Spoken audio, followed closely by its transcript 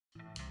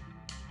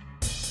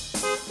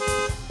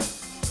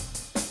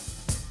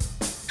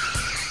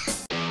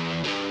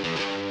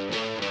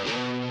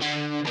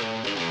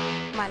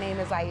name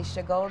is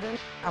Aisha Golden.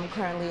 I'm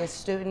currently a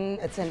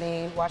student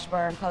attending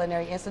Washburn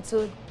Culinary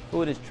Institute.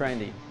 Food is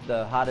trendy.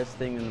 The hottest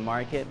thing in the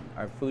market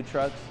are food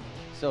trucks.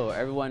 So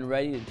everyone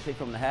ready to pick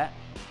from the hat?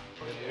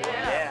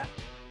 Yeah.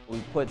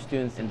 We put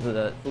students into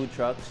the food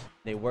trucks.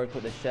 They work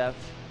with the chefs,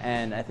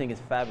 and I think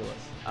it's fabulous.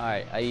 All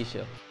right,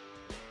 Aisha.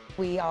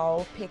 We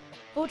all picked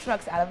food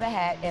trucks out of the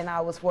hat, and I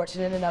was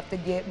fortunate enough to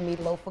get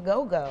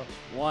Meatloaf-A-Go-Go.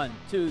 1,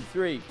 2,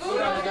 3. Food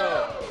on the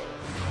go!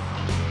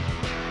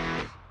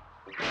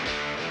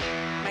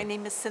 My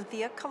name is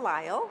Cynthia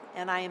Kalisle,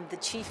 and I am the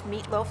chief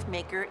meatloaf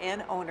maker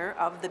and owner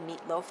of the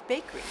Meatloaf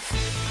Bakery.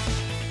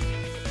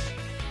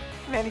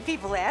 Many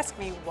people ask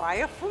me, why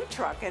a food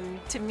truck? And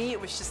to me,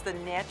 it was just the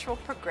natural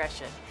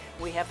progression.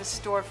 We have a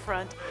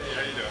storefront. Hey,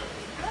 how you doing?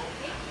 Good,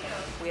 thank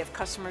you. We have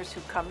customers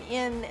who come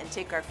in and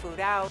take our food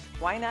out.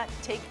 Why not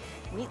take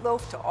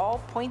meatloaf to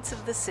all points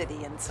of the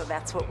city? And so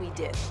that's what we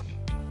did.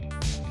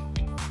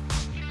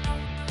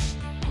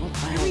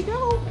 Here we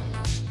go.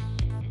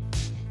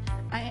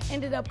 I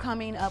ended up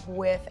coming up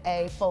with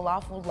a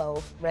falafel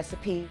loaf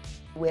recipe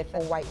with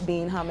a white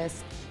bean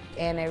hummus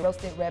and a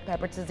roasted red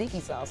pepper tzatziki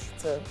sauce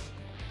to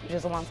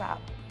drizzle on top.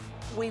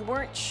 We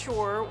weren't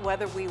sure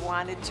whether we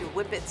wanted to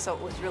whip it so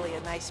it was really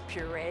a nice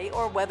puree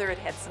or whether it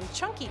had some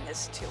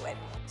chunkiness to it.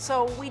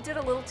 So we did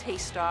a little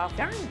taste off.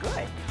 Darn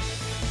good.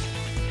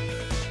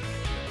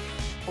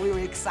 We were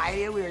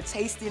excited, we were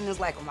tasting, it was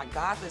like, oh my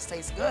God, this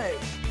tastes good.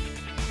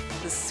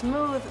 The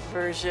smooth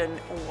version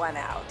won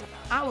out.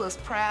 I was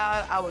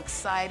proud, I was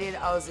excited,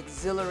 I was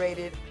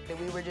exhilarated that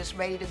we were just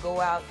ready to go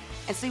out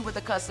and see what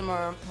the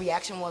customer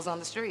reaction was on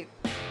the street.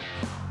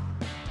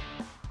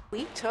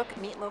 We took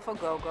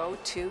Meatloaf-A-Go-Go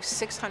to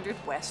 600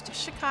 West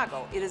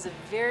Chicago. It is a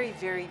very,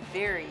 very,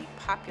 very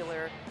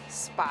popular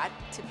spot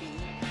to be.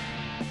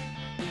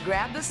 We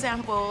grabbed the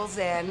samples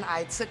and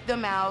I took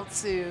them out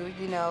to,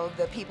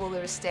 the people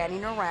that are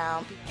standing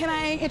around. Can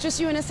I interest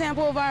you in a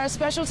sample of our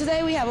special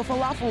today? We have a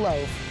falafel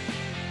loaf.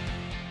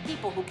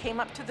 People who came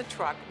up to the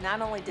truck,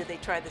 not only did they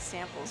try the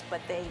samples,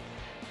 but they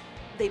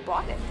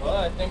bought it. Well,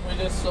 I think we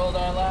just sold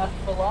our last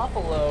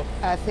falafel loaf.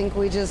 I think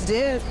we just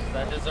did. Does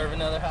that deserve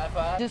another high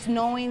five? Just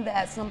knowing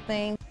that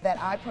something that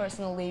I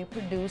personally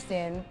produced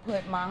and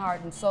put my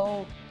heart and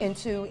soul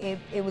into,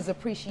 it was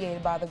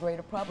appreciated by the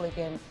greater public,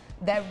 and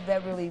that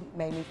really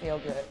made me feel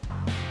good.